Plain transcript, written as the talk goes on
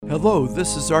Hello,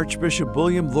 this is Archbishop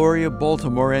William Lori of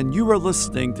Baltimore, and you are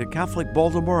listening to Catholic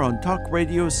Baltimore on Talk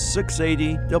Radio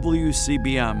 680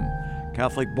 WCBM.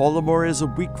 Catholic Baltimore is a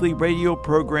weekly radio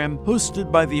program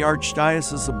hosted by the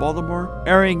Archdiocese of Baltimore,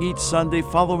 airing each Sunday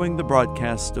following the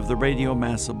broadcast of the Radio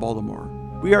Mass of Baltimore.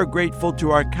 We are grateful to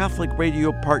our Catholic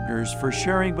radio partners for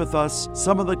sharing with us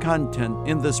some of the content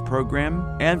in this program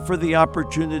and for the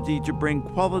opportunity to bring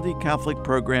quality Catholic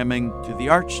programming to the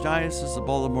Archdiocese of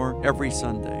Baltimore every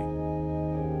Sunday.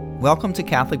 Welcome to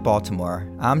Catholic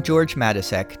Baltimore. I'm George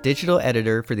Matisek, digital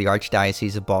editor for the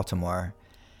Archdiocese of Baltimore.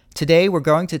 Today we're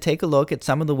going to take a look at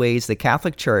some of the ways the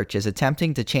Catholic Church is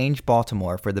attempting to change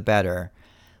Baltimore for the better.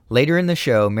 Later in the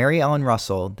show, Mary Ellen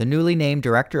Russell, the newly named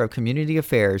Director of Community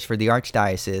Affairs for the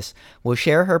Archdiocese, will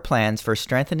share her plans for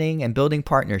strengthening and building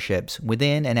partnerships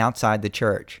within and outside the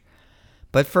Church.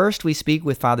 But first, we speak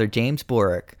with Father James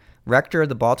Borick, Rector of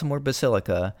the Baltimore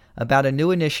Basilica, about a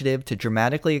new initiative to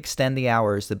dramatically extend the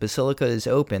hours the Basilica is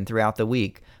open throughout the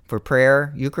week for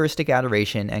prayer, Eucharistic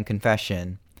adoration, and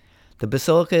confession. The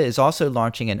Basilica is also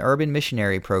launching an urban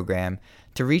missionary program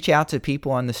to reach out to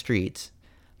people on the streets.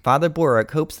 Father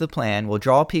Borick hopes the plan will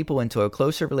draw people into a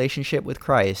closer relationship with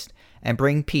Christ and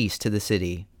bring peace to the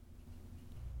city.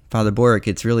 Father Borick,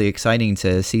 it's really exciting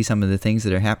to see some of the things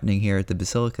that are happening here at the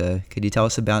Basilica. Could you tell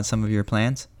us about some of your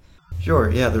plans? Sure,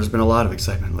 yeah, there's been a lot of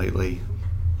excitement lately.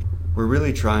 We're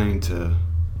really trying to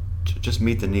just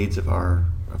meet the needs of our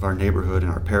neighborhood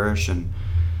and our parish. And,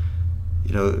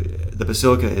 you know, the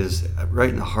Basilica is right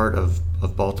in the heart of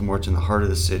Baltimore. It's in the heart of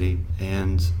the city.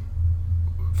 And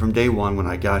from day one when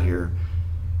I got here,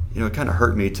 you know, it kind of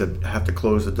hurt me to have to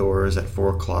close the doors at 4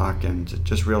 o'clock and to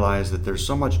just realize that there's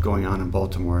so much going on in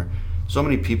Baltimore, so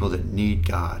many people that need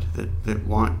God, that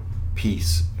want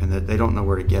peace, and that they don't know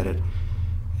where to get it.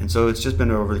 And so it's just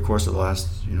been over the course of the last,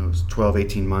 12,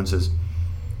 18 months is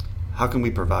how can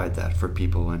we provide that for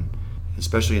people, and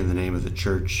especially in the name of the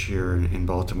Church here in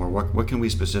Baltimore, what can we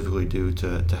specifically do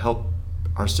to help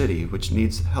our city, which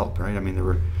needs help, right? I mean, there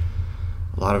were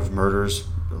a lot of murders,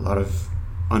 a lot of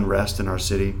unrest in our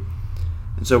city.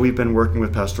 And so we've been working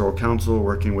with Pastoral Council,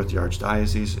 working with the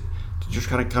Archdiocese to just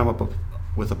kind of come up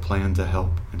with a plan to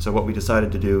help. And so what we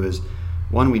decided to do is,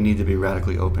 one, we need to be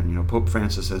radically open. Pope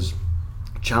Francis has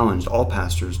challenged all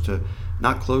pastors to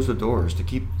not close the doors, to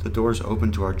keep the doors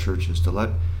open to our churches, to let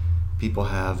people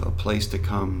have a place to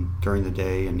come during the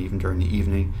day and even during the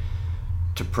evening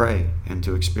to pray and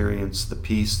to experience the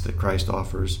peace that Christ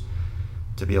offers,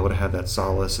 to be able to have that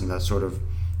solace and that sort of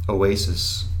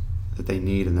oasis that they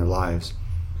need in their lives.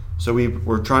 So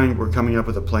we're coming up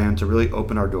with a plan to really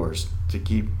open our doors, to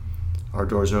keep our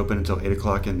doors open until 8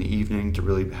 o'clock in the evening, to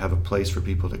really have a place for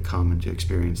people to come and to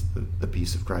experience the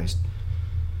peace of Christ.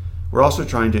 We're also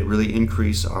trying to really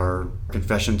increase our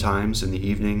confession times in the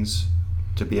evenings,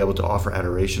 to be able to offer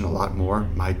adoration a lot more.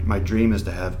 My dream is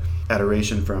to have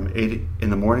adoration from 8 in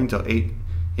the morning till 8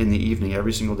 in the evening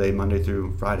every single day, Monday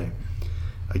through Friday.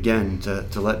 Again,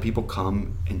 to let people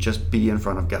come and just be in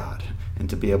front of God, and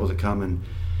to be able to come and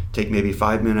take maybe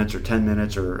 5 minutes or 10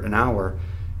 minutes or an hour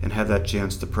and have that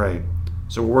chance to pray.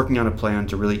 So we're working on a plan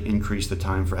to really increase the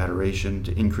time for adoration,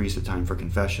 to increase the time for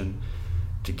confession,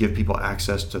 to give people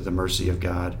access to the mercy of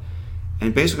God.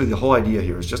 And basically the whole idea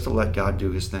here is just to let God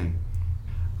do his thing.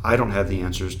 I don't have the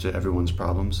answers to everyone's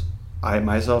problems. I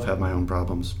myself have my own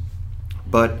problems.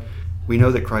 But we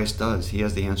know that Christ does. He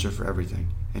has the answer for everything.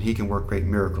 And he can work great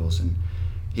miracles, and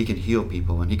he can heal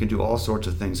people, and he can do all sorts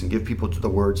of things and give people the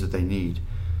words that they need.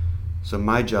 So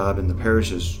my job and the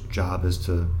parish's job is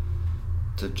to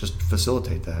just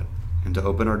facilitate that, and to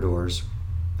open our doors,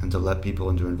 and to let people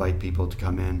and to invite people to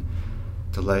come in,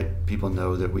 to let people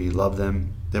know that we love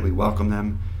them, that we welcome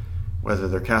them. Whether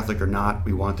they're Catholic or not,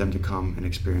 we want them to come and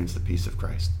experience the peace of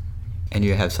Christ. And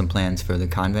you have some plans for the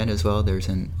convent as well? There's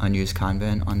an unused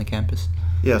convent on the campus?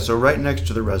 Yeah, so right next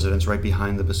to the residence, right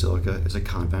behind the Basilica, is a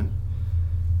convent,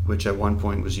 which at one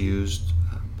point was used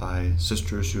by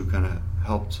sisters who kind of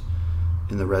helped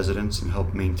in the residence and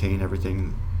helped maintain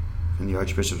everything in the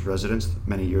Archbishop's residence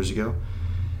many years ago.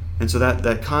 And so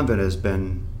that convent has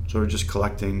been sort of just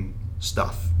collecting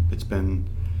stuff. It's been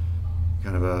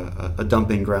kind of a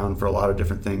dumping ground for a lot of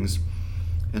different things.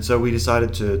 And so we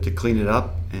decided to clean it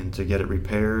up and to get it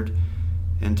repaired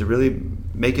and to really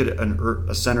make it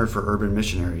a center for urban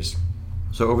missionaries.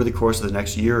 So over the course of the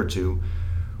next year or two,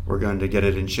 we're going to get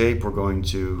it in shape. We're going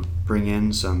to bring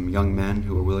in some young men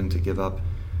who are willing to give up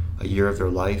a year of their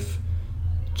life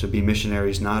to be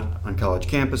missionaries, not on college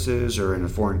campuses or in a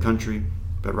foreign country,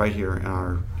 but right here in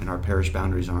our parish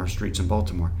boundaries, on our streets in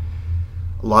Baltimore.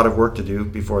 A lot of work to do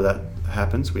before that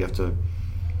happens. We have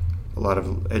a lot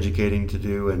of educating to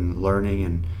do and learning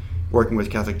and working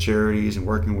with Catholic Charities and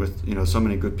working with so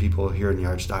many good people here in the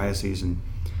Archdiocese, and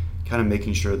kind of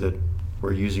making sure that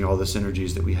we're using all the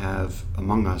synergies that we have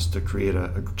among us to create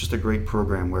just a great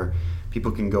program where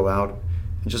people can go out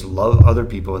and just love other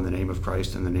people in the name of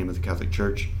Christ, in the name of the Catholic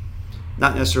Church.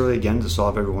 Not necessarily, again, to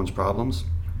solve everyone's problems,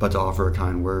 but to offer a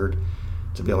kind word,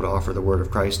 to be able to offer the word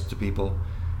of Christ to people,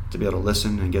 to be able to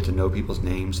listen and get to know people's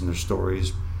names and their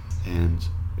stories, and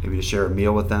maybe to share a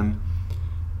meal with them,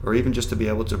 or even just to be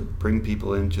able to bring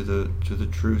people into the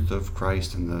truth of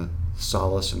Christ and the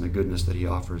solace and the goodness that he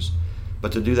offers.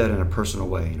 But to do that in a personal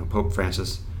way. Pope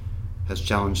Francis has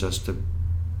challenged us to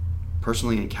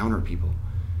personally encounter people.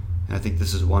 And I think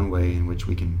this is one way in which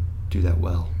we can do that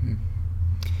well.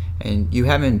 And you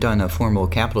haven't done a formal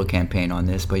capital campaign on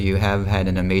this, but you have had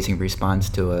an amazing response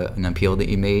to an appeal that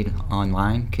you made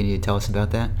online. Can you tell us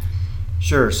about that?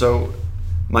 Sure. So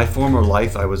my former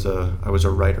life, I was a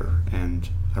writer, and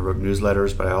I wrote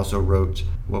newsletters, but I also wrote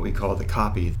what we call the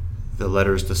copy, the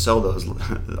letters to sell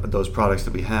those products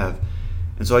that we have.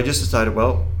 And so I just decided,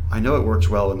 well, I know it works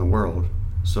well in the world,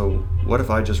 so what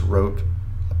if I just wrote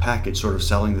a package sort of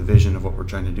selling the vision of what we're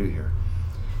trying to do here?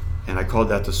 And I called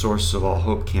that the Source of All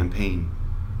Hope campaign.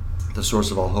 The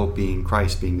source of all hope being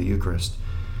Christ, being the Eucharist.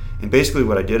 And basically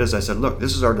what I did is I said, look,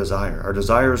 this is our desire. Our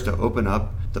desire is to open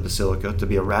up the Basilica, to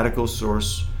be a radical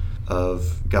source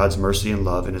of God's mercy and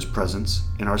love in his presence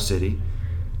in our city,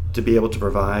 to be able to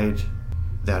provide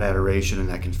that adoration and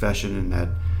that confession and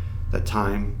that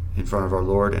time in front of our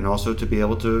Lord, and also to be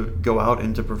able to go out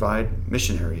and to provide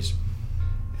missionaries.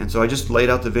 And so I just laid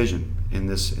out the vision in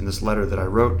this letter that I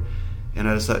wrote, and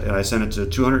I sent it to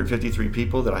 253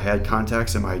 people that I had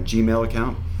contacts in my Gmail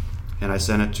account, and I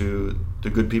sent it to the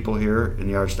good people here in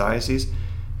the Archdiocese,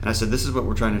 and I said, this is what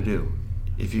we're trying to do.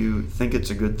 If you think it's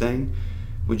a good thing,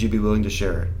 would you be willing to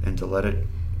share it and to let it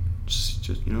just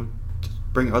to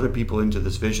bring other people into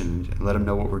this vision and let them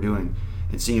know what we're doing,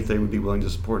 and seeing if they would be willing to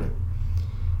support it.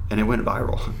 And it went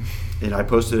viral. And I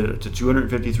posted it to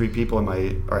 253 people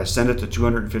I sent it to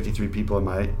 253 people in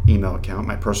my email account,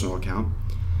 my personal account.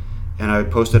 And I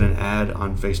posted an ad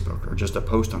on Facebook, or just a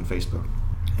post on Facebook.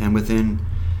 And within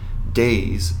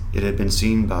days, it had been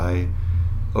seen by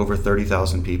over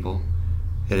 30,000 people.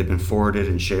 It had been forwarded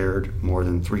and shared more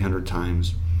than 300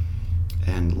 times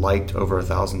and liked over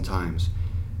 1,000 times.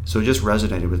 So it just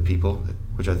resonated with people,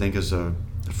 which I think is the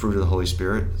fruit of the Holy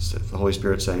Spirit. It's the Holy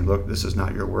Spirit saying, look, this is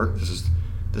not your work. This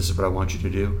is what I want you to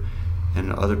do.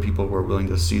 And other people were willing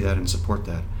to see that and support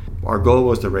that. Our goal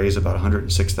was to raise about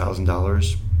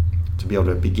 $106,000 to be able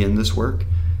to begin this work.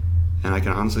 And I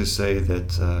can honestly say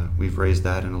that we've raised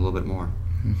that and a little bit more.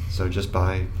 So just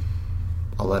by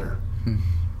a letter.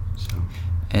 So.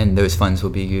 And those funds will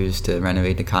be used to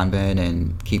renovate the convent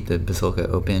and keep the Basilica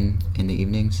open in the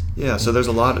evenings? Yeah, so there's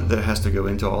a lot that has to go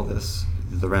into all this.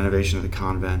 The renovation of the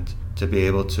convent, to be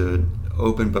able to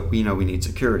open, but we need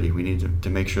security. We need to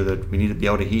make sure that we need to be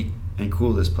able to heat and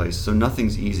cool this place. So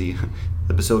nothing's easy.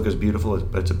 The Basilica is beautiful,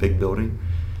 but it's a big building.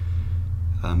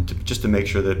 Just to make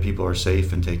sure that people are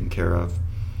safe and taken care of.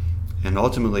 And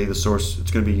ultimately, the source,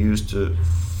 it's going to be used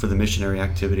for the missionary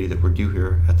activity that we're due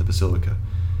here at the Basilica,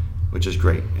 which is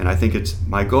great. And I think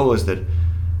my goal is that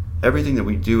everything that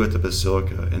we do at the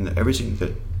Basilica and everything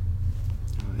that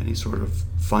any sort of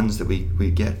funds that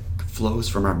we get flows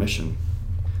from our mission,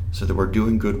 so that we're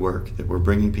doing good work, that we're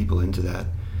bringing people into that,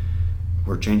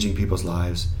 we're changing people's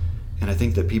lives, and I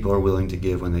think that people are willing to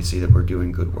give when they see that we're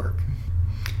doing good work.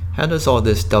 How does all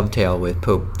this dovetail with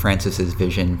Pope Francis's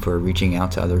vision for reaching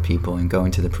out to other people and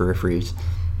going to the peripheries?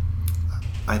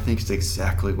 I think it's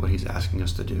exactly what he's asking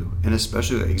us to do, and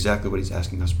especially exactly what he's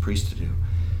asking us priests to do,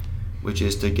 which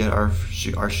is to get our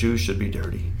shoes should be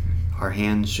dirty, our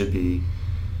hands should be,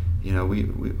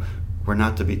 we're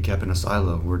not to be kept in a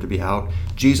silo. We're to be out.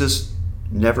 Jesus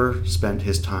never spent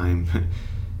his time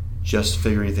just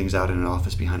figuring things out in an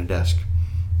office behind a desk.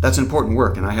 That's important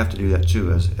work, and I have to do that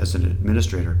too as an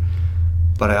administrator.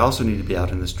 But I also need to be out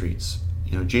in the streets.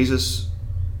 Jesus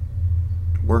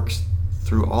works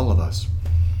through all of us.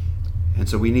 And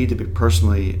so we need to be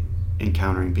personally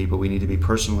encountering people. We need to be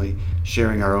personally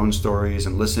sharing our own stories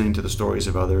and listening to the stories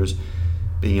of others,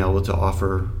 being able to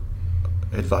offer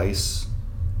advice,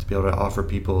 to be able to offer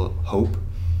people hope,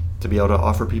 to be able to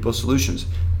offer people solutions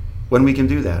when we can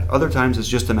do that. Other times it's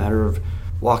just a matter of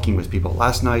walking with people.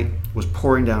 Last night was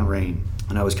pouring down rain,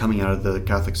 and I was coming out of the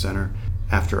Catholic Center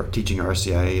after teaching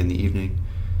RCIA in the evening,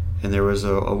 and there was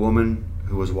a woman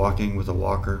who was walking with a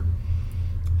walker,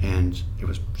 and she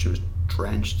was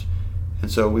drenched,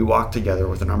 and so we walked together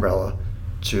with an umbrella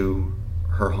to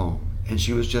her home, and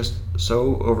she was just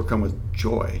so overcome with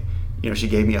joy. She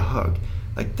gave me a hug.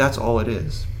 Like, that's all it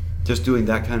is. just doing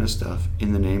that kind of stuff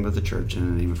in the name of the church and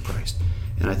in the name of Christ.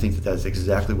 And I think that that's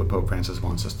exactly what Pope Francis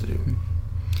wants us to do.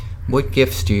 What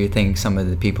gifts do you think some of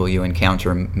the people you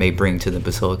encounter may bring to the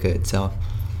Basilica itself?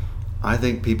 I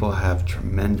think people have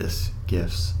tremendous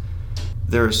gifts.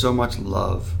 There is so much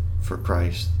love for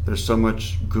Christ. There's so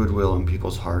much goodwill in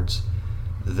people's hearts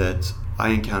that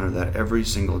I encounter that every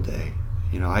single day.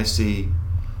 I see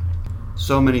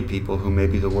so many people who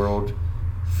maybe the world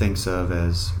thinks of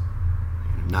as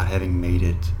not having made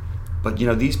it. But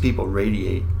these people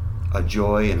radiate a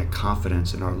joy and a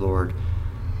confidence in our Lord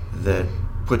that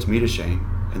puts me to shame,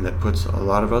 and that puts a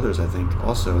lot of others, I think,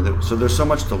 also. So there's so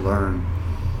much to learn,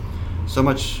 so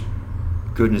much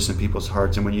goodness in people's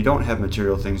hearts. And when you don't have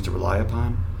material things to rely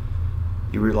upon,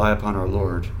 you rely upon our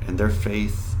Lord, and their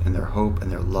faith and their hope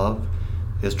and their love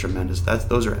is tremendous.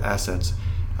 Those are assets.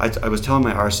 I was telling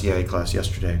my RCIA class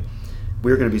yesterday,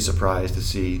 we're going to be surprised to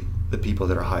see the people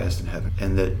that are highest in heaven,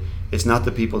 and that it's not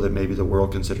the people that maybe the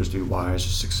world considers to be wise or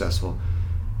successful,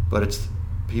 but it's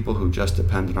people who just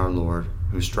depend on our Lord,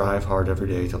 who strive hard every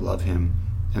day to love Him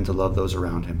and to love those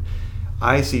around Him.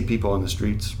 I see people on the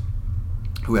streets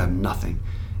who have nothing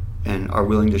and are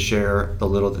willing to share the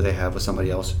little that they have with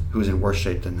somebody else who is in worse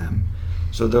shape than them.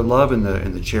 So the love and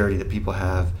the charity that people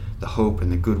have, the hope and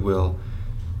the goodwill,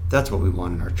 that's what we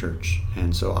want in our church.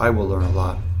 And so I will learn a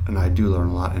lot, and I do learn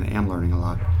a lot, and am learning a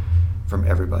lot from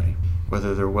everybody,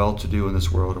 whether they're well-to-do in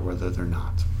this world or whether they're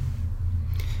not.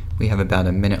 We have about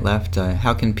a minute left.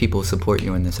 How can people support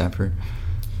you in this effort?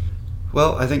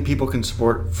 Well, I think people can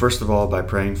support, first of all, by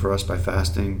praying for us, by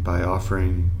fasting, by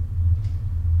offering,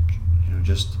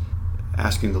 just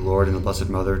asking the Lord and the Blessed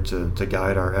Mother to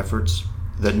guide our efforts.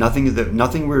 That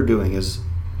nothing we're doing is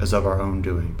of our own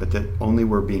doing, but that only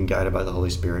we're being guided by the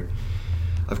Holy Spirit.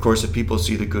 Of course, if people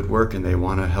see the good work and they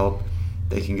want to help,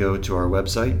 they can go to our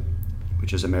website,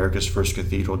 which is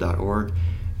americasfirstcathedral.org,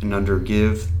 and under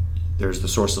Give, there's the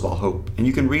Source of All Hope. And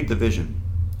you can read the vision,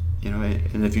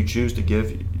 and if you choose to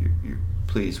give,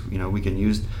 please, we can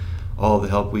use all the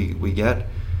help we get,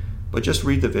 but just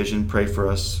read the vision, pray for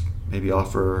us, maybe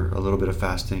offer a little bit of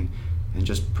fasting, and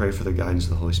just pray for the guidance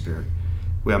of the Holy Spirit.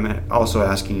 I'm also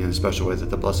asking in a special way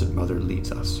that the Blessed Mother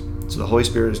leads us. So the Holy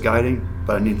Spirit is guiding,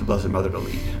 but I need the Blessed Mother to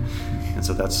lead. And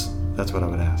so that's what I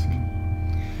would ask.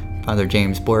 Father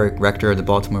James Borick, Rector of the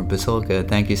Baltimore Basilica,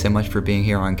 thank you so much for being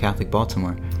here on Catholic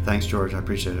Baltimore. Thanks, George. I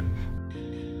appreciate it.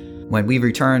 When we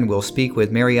return, we'll speak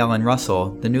with Mary Ellen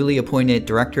Russell, the newly appointed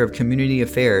Director of Community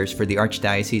Affairs for the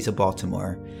Archdiocese of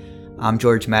Baltimore. I'm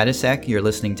George Matysek. You're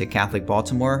listening to Catholic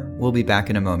Baltimore. We'll be back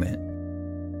in a moment.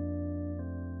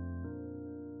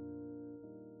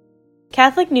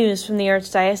 Catholic news from the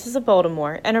Archdiocese of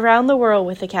Baltimore and around the world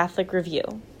with the Catholic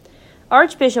Review.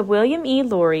 Archbishop William E.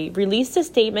 Lori released a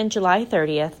statement July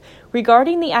 30th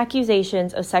regarding the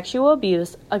accusations of sexual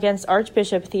abuse against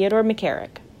Archbishop Theodore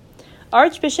McCarrick.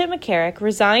 Archbishop McCarrick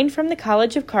resigned from the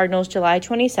College of Cardinals July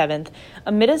 27th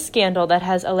amid a scandal that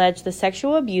has alleged the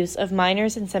sexual abuse of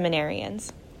minors and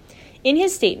seminarians. In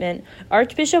his statement,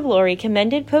 Archbishop Lori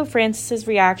commended Pope Francis's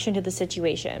reaction to the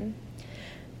situation.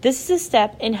 This is a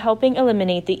step in helping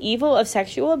eliminate the evil of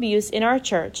sexual abuse in our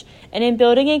church and in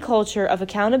building a culture of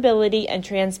accountability and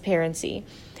transparency.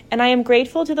 And I am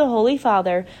grateful to the Holy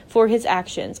Father for his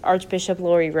actions, Archbishop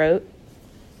Lori wrote.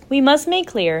 We must make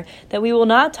clear that we will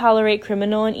not tolerate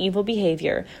criminal and evil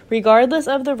behavior, regardless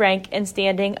of the rank and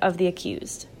standing of the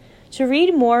accused. To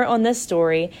read more on this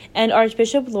story and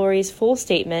Archbishop Lori's full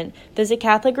statement, visit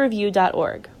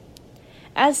CatholicReview.org.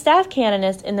 As staff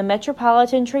canonist in the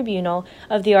Metropolitan Tribunal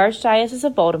of the Archdiocese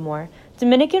of Baltimore,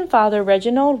 Dominican Father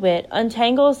Reginald Witt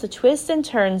untangles the twists and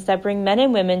turns that bring men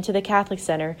and women to the Catholic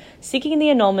Center seeking the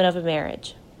annulment of a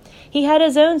marriage. He had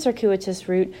his own circuitous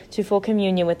route to full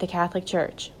communion with the Catholic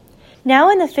Church. Now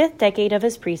in the 5th decade of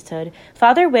his priesthood,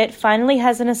 Father Witt finally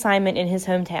has an assignment in his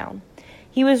hometown.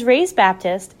 He was raised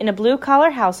Baptist in a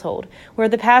blue-collar household where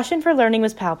the passion for learning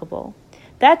was palpable.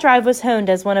 That drive was honed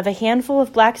as one of a handful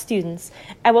of black students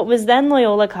at what was then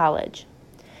Loyola College.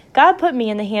 God put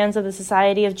me in the hands of the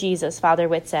Society of Jesus, Father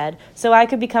Witt said, so I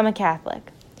could become a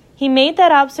Catholic. He made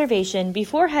that observation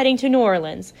before heading to New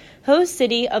Orleans, host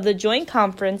city of the joint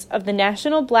conference of the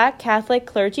National Black Catholic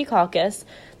Clergy Caucus,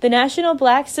 the National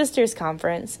Black Sisters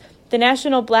Conference, the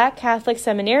National Black Catholic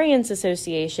Seminarians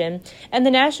Association, and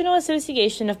the National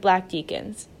Association of Black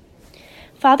Deacons.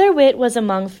 Father Witt was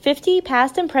among 50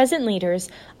 past and present leaders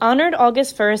honored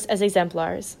August 1st as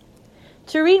exemplars.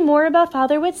 To read more about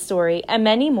Father Witt's story and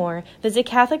many more, visit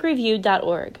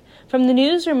CatholicReview.org. From the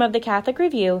newsroom of the Catholic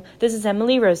Review, this is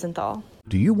Emily Rosenthal.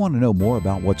 Do you want to know more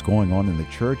about what's going on in the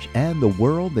church and the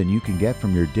world than you can get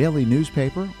from your daily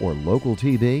newspaper or local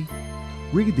TV?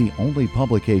 Read the only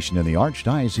publication in the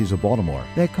Archdiocese of Baltimore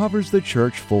that covers the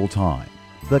church full-time,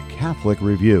 the Catholic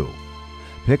Review.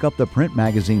 Pick up the print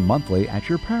magazine monthly at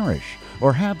your parish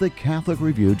or have the Catholic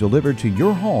Review delivered to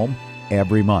your home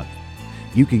every month.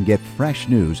 You can get fresh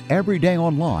news every day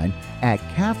online at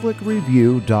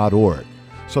catholicreview.org.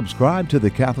 Subscribe to the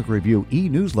Catholic Review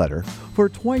e-newsletter for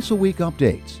twice-a-week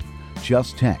updates.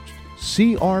 Just text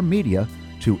CR Media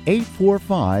to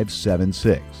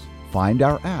 84576. Find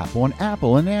our app on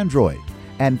Apple and Android,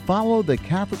 and follow the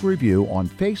Catholic Review on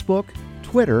Facebook,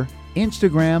 Twitter,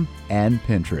 Instagram, and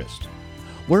Pinterest.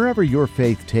 Wherever your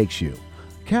faith takes you,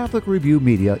 Catholic Review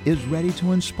Media is ready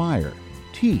to inspire,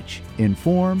 teach,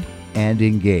 inform, and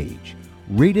engage.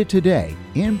 Read it today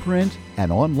in print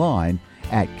and online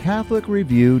at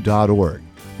catholicreview.org.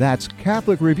 That's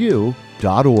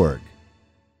catholicreview.org.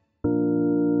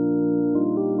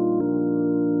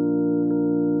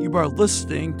 You are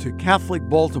listening to Catholic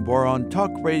Baltimore on Talk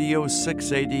Radio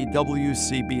 680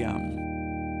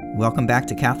 WCBM. Welcome back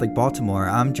to Catholic Baltimore.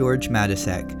 I'm George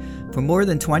Matisek. For more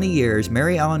than 20 years,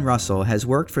 Mary Ellen Russell has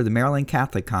worked for the Maryland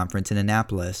Catholic Conference in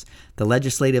Annapolis, the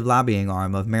legislative lobbying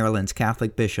arm of Maryland's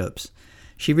Catholic bishops.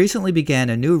 She recently began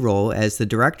a new role as the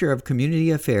Director of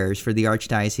Community Affairs for the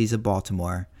Archdiocese of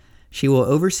Baltimore. She will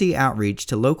oversee outreach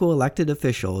to local elected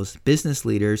officials, business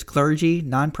leaders, clergy,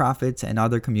 nonprofits, and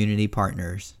other community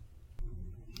partners.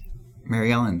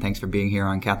 Mary Ellen, thanks for being here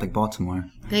on Catholic Baltimore.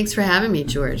 Thanks for having me,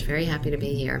 George. Very happy to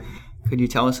be here. Could you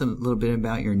tell us a little bit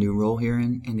about your new role here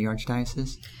in the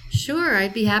Archdiocese? Sure,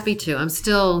 I'd be happy to. I'm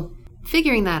still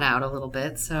figuring that out a little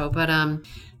bit.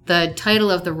 The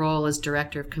title of the role is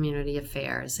Director of Community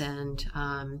Affairs. And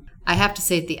I have to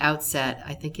say at the outset,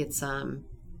 I think it's a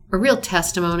real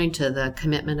testimony to the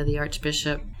commitment of the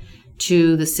Archbishop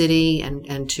to the city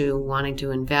and to wanting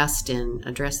to invest in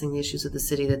addressing the issues of the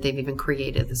city that they've even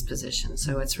created this position.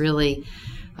 So it's really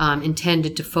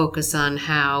intended to focus on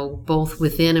how both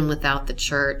within and without the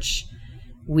church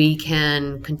we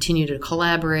can continue to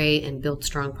collaborate and build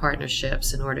strong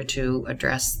partnerships in order to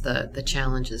address the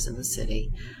challenges in the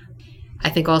city.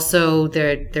 I think also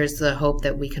there's the hope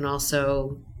that we can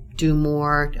also do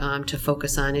more to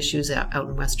focus on issues out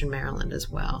in Western Maryland as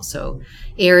well. So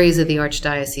areas of the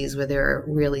Archdiocese where there are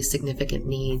really significant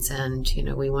needs, and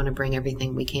we want to bring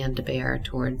everything we can to bear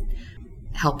toward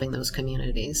helping those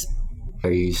communities.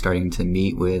 Are you starting to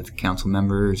meet with council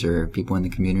members or people in the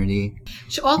community?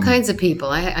 All kinds of people.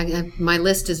 My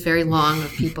list is very long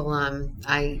of people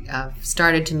I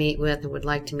started to meet with and would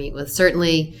like to meet with.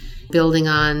 Certainly building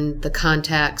on the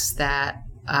contacts that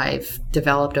I've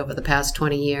developed over the past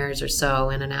 20 years or so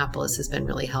in Annapolis has been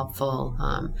really helpful.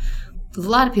 A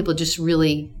lot of people just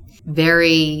really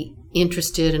very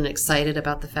interested and excited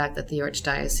about the fact that the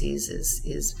Archdiocese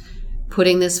is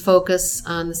putting this focus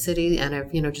on the city, and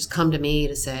have just come to me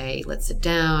to say, let's sit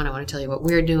down. I want to tell you what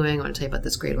we're doing. I want to tell you about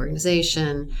this great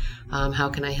organization. How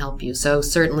can I help you? So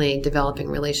certainly developing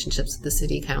relationships with the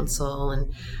city council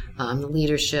and the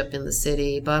leadership in the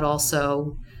city, but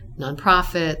also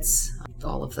nonprofits,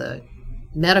 all of the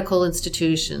medical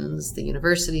institutions, the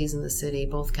universities in the city,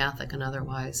 both Catholic and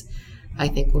otherwise, I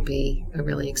think will be a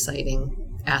really exciting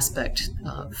aspect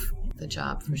of the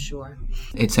job for sure.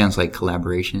 It sounds like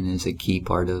collaboration is a key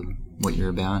part of what you're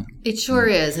about. It sure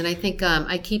is. And I think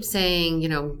I keep saying,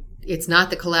 it's not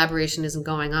that collaboration isn't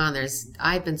going on.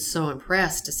 I've been so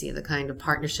impressed to see the kind of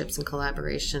partnerships and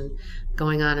collaboration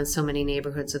going on in so many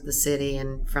neighborhoods of the city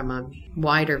and from a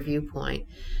wider viewpoint.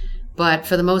 But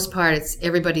for the most part, it's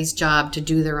everybody's job to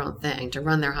do their own thing, to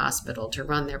run their hospital, to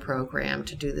run their program,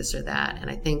 to do this or that. And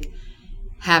I think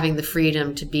having the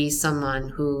freedom to be someone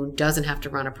who doesn't have to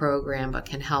run a program but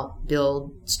can help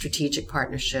build strategic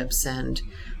partnerships and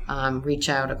reach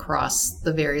out across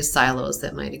the various silos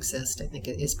that might exist, I think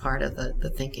it is part of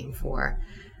the thinking for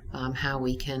how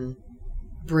we can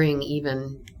bring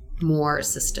even more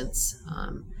assistance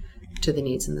to the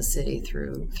needs in the city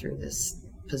through this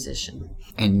position.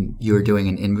 And you're doing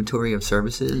an inventory of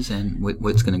services, and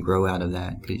what's going to grow out of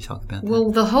that? Could you talk about that? Well,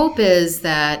 the hope is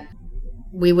that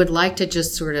we would like to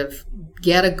just sort of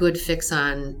get a good fix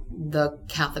on the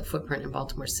Catholic footprint in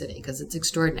Baltimore City, because it's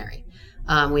extraordinary.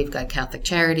 We've got Catholic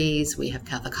charities, we have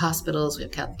Catholic hospitals, we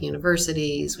have Catholic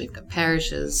universities, we've got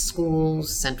parishes,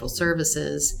 schools, central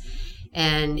services.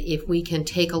 And if we can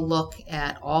take a look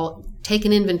at take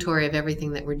an inventory of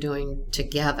everything that we're doing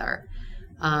together,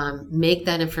 make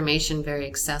that information very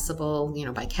accessible,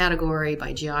 by category,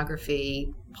 by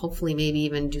geography, hopefully maybe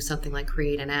even do something like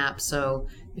create an app. So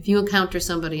if you encounter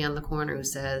somebody on the corner who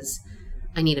says,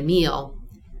 I need a meal,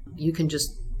 you can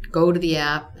just go to the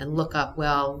app and look up,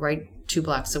 right 2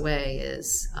 blocks away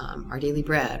is Our Daily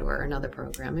Bread or another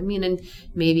program. I mean, and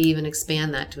maybe even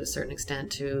expand that to a certain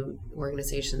extent to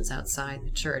organizations outside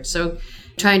the church. So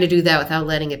trying to do that without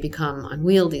letting it become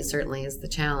unwieldy certainly is the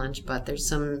challenge, but there's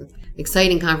some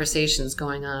exciting conversations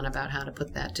going on about how to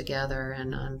put that together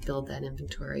and build that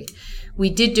inventory. We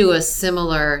did do a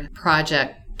similar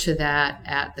project to that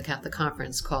at the Catholic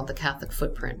Conference called the Catholic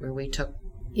Footprint, where we took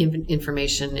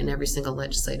information in every single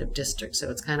legislative district.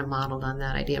 So it's kind of modeled on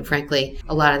that idea. And frankly,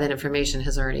 a lot of that information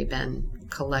has already been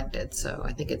collected. So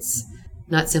I think it's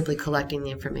not simply collecting the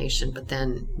information, but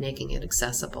then making it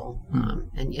accessible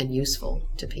and useful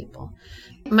to people.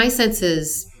 My sense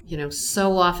is,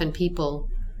 so often people,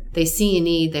 they see a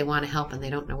need, they want to help, and they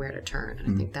don't know where to turn.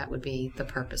 And I think that would be the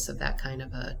purpose of that kind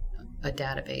of a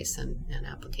database and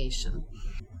application.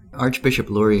 Archbishop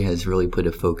Lurie has really put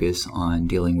a focus on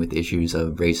dealing with issues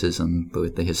of racism,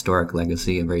 both the historic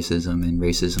legacy of racism and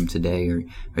racism today.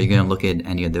 Are you going to look at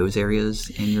any of those areas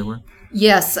in your work?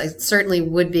 Yes, I certainly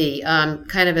would be.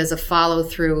 Kind of as a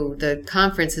follow-through, the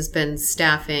conference has been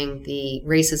staffing the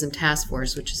Racism Task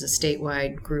Force, which is a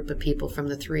statewide group of people from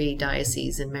the 3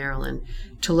 dioceses in Maryland,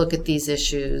 to look at these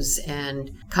issues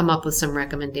and come up with some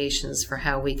recommendations for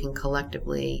how we can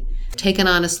collectively take an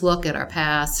honest look at our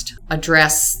past,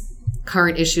 address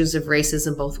current issues of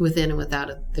racism both within and without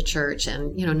the church,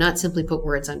 and not simply put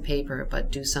words on paper,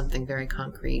 but do something very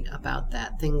concrete about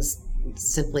that. Things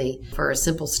simply for a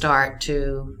simple start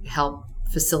to help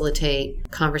facilitate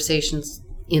conversations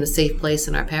in a safe place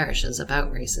in our parishes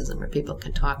about racism, where people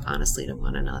can talk honestly to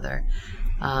one another.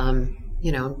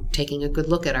 Taking a good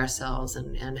look at ourselves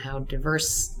and how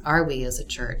diverse are we as a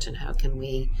church, and how can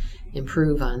we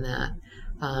improve on that.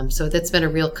 So that's been a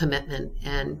real commitment.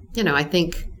 And, I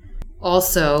think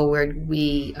also where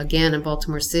we, again, in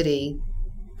Baltimore City,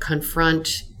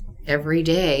 confront every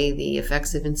day the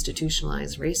effects of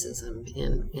institutionalized racism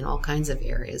in all kinds of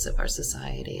areas of our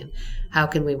society, and how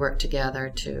can we work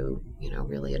together to,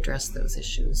 really address those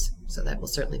issues. So that will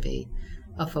certainly be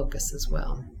a focus as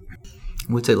well.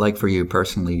 What's it like for you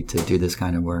personally to do this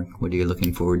kind of work? What are you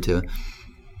looking forward to?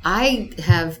 I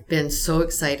have been so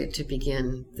excited to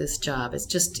begin this job.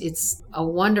 It's a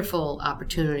wonderful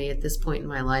opportunity at this point in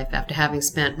my life, after having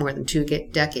spent more than 2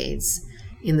 decades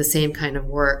in the same kind of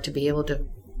work, to be able to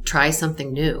try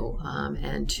something new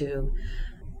and to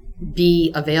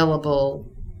be available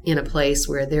in a place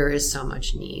where there is so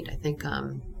much need. I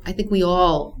think we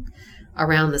all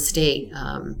around the state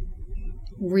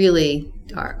really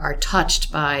are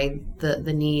touched by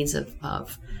the needs of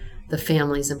the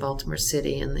families in Baltimore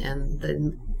City and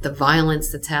the violence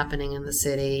that's happening in the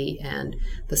city and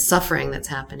the suffering that's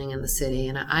happening in the city.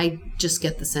 And I just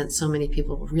get the sense so many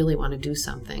people really want to do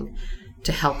something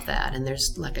to help that. And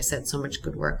there's, like I said, so much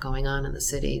good work going on in the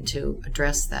city to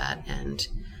address that. And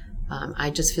I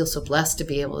just feel so blessed to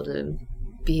be able to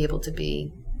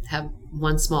have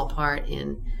one small part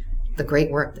in the great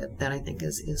work that I think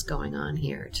is going on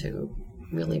here to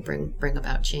really bring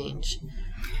about change.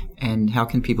 And how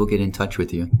can people get in touch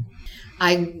with you?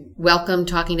 I welcome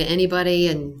talking to anybody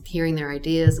and hearing their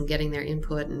ideas and getting their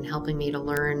input and helping me to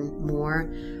learn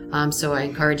more. So I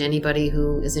encourage anybody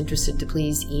who is interested to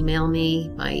please email me.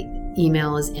 My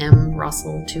email is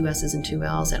mrussell, 2 S's and 2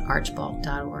 L's, at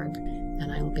archbalk.org.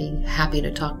 And I will be happy to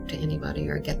talk to anybody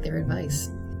or get their advice.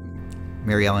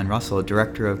 Mary Ellen Russell,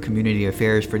 Director of Community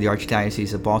Affairs for the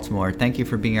Archdiocese of Baltimore, thank you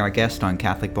for being our guest on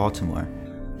Catholic Baltimore.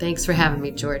 Thanks for having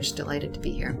me, George. Delighted to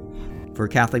be here. For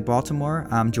Catholic Baltimore,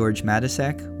 I'm George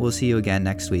Matisek. We'll see you again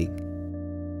next week.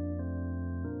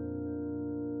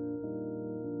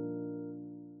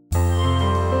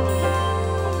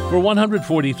 For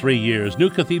 143 years,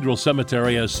 New Cathedral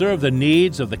Cemetery has served the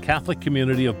needs of the Catholic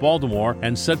community of Baltimore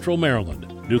and Central Maryland.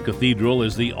 New Cathedral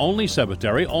is the only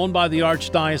cemetery owned by the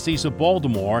Archdiocese of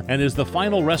Baltimore and is the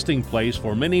final resting place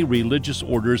for many religious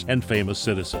orders and famous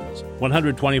citizens.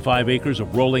 125 acres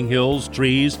of rolling hills,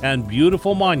 trees, and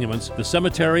beautiful monuments, the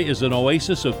cemetery is an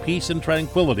oasis of peace and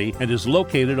tranquility and is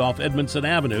located off Edmondson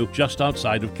Avenue just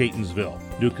outside of Catonsville.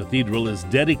 New Cathedral is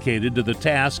dedicated to the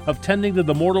task of tending to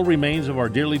the mortal remains of our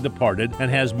dearly departed and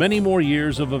has many more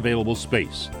years of available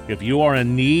space. If you are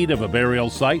in need of a burial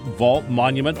site, vault,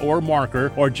 monument, or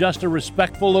marker, or just a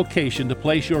respectful location to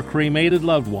place your cremated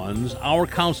loved ones, our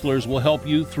counselors will help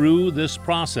you through this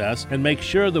process and make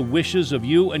sure the wishes of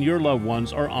you and your loved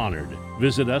ones are honored.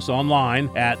 Visit us online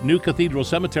at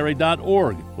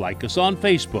newcathedralcemetery.org. Like us on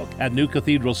Facebook at New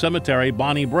Cathedral Cemetery,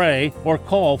 Bonnie Bray, or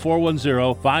call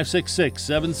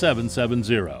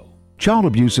 410-566-7770. Child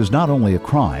abuse is not only a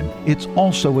crime, it's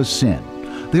also a sin.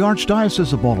 The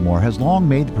Archdiocese of Baltimore has long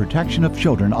made the protection of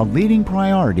children a leading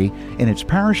priority in its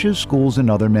parishes, schools, and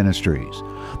other ministries.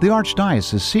 The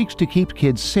Archdiocese seeks to keep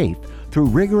kids safe through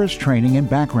rigorous training and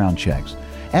background checks,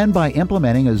 and by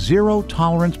implementing a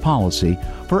zero-tolerance policy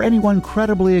for anyone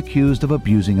credibly accused of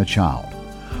abusing a child.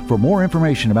 For more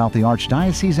information about the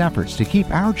Archdiocese's efforts to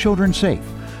keep our children safe,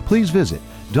 please visit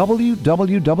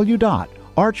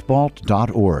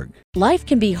www.archbalt.org. Life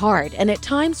can be hard, and at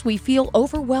times we feel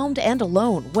overwhelmed and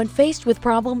alone. When faced with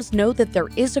problems, know that there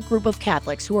is a group of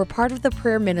Catholics who are part of the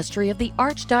prayer ministry of the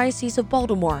Archdiocese of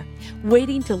Baltimore,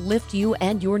 waiting to lift you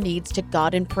and your needs to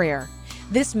God in prayer.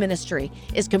 This ministry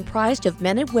is comprised of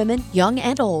men and women, young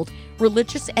and old,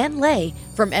 religious and lay,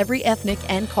 from every ethnic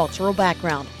and cultural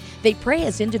background. They pray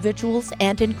as individuals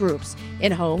and in groups,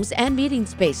 in homes and meeting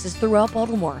spaces throughout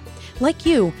Baltimore. Like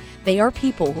you, they are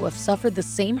people who have suffered the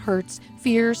same hurts,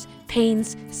 fears,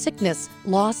 pains, sickness,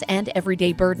 loss, and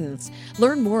everyday burdens.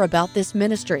 Learn more about this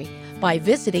ministry by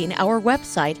visiting our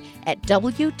website at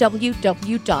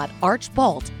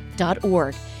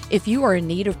www.archbalt.org. If you are in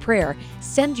need of prayer,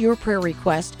 send your prayer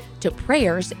request to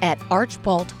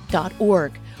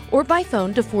prayers@archbalt.org or by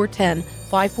phone to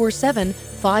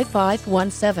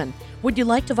 410-547-5517. Would you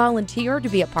like to volunteer to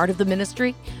be a part of the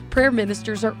ministry? Prayer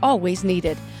ministers are always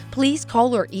needed. Please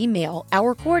call or email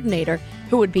our coordinator,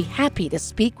 who would be happy to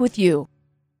speak with you.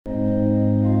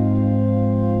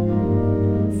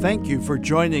 Thank you for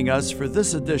joining us for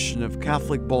this edition of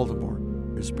Catholic Baltimore.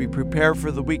 As we prepare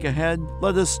for the week ahead,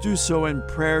 let us do so in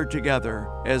prayer together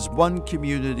as one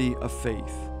community of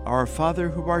faith. Our Father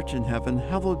who art in heaven,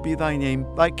 hallowed be thy name.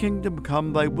 Thy kingdom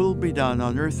come, thy will be done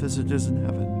on earth as it is in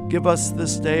heaven. Give us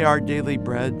this day our daily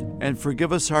bread, and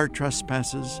forgive us our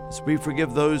trespasses, as we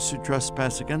forgive those who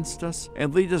trespass against us.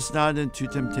 And lead us not into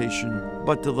temptation,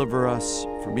 but deliver us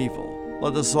from evil.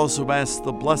 Let us also ask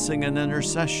the blessing and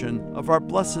intercession of our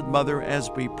Blessed Mother as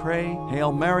we pray.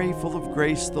 Hail Mary, full of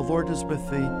grace, the Lord is with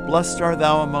thee. Blessed art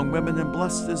thou among women, and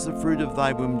blessed is the fruit of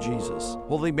thy womb, Jesus.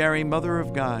 Holy Mary, Mother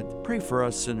of God, pray for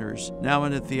us sinners, now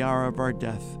and at the hour of our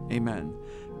death. Amen.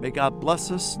 May God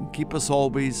bless us and keep us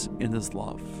always in his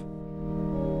love.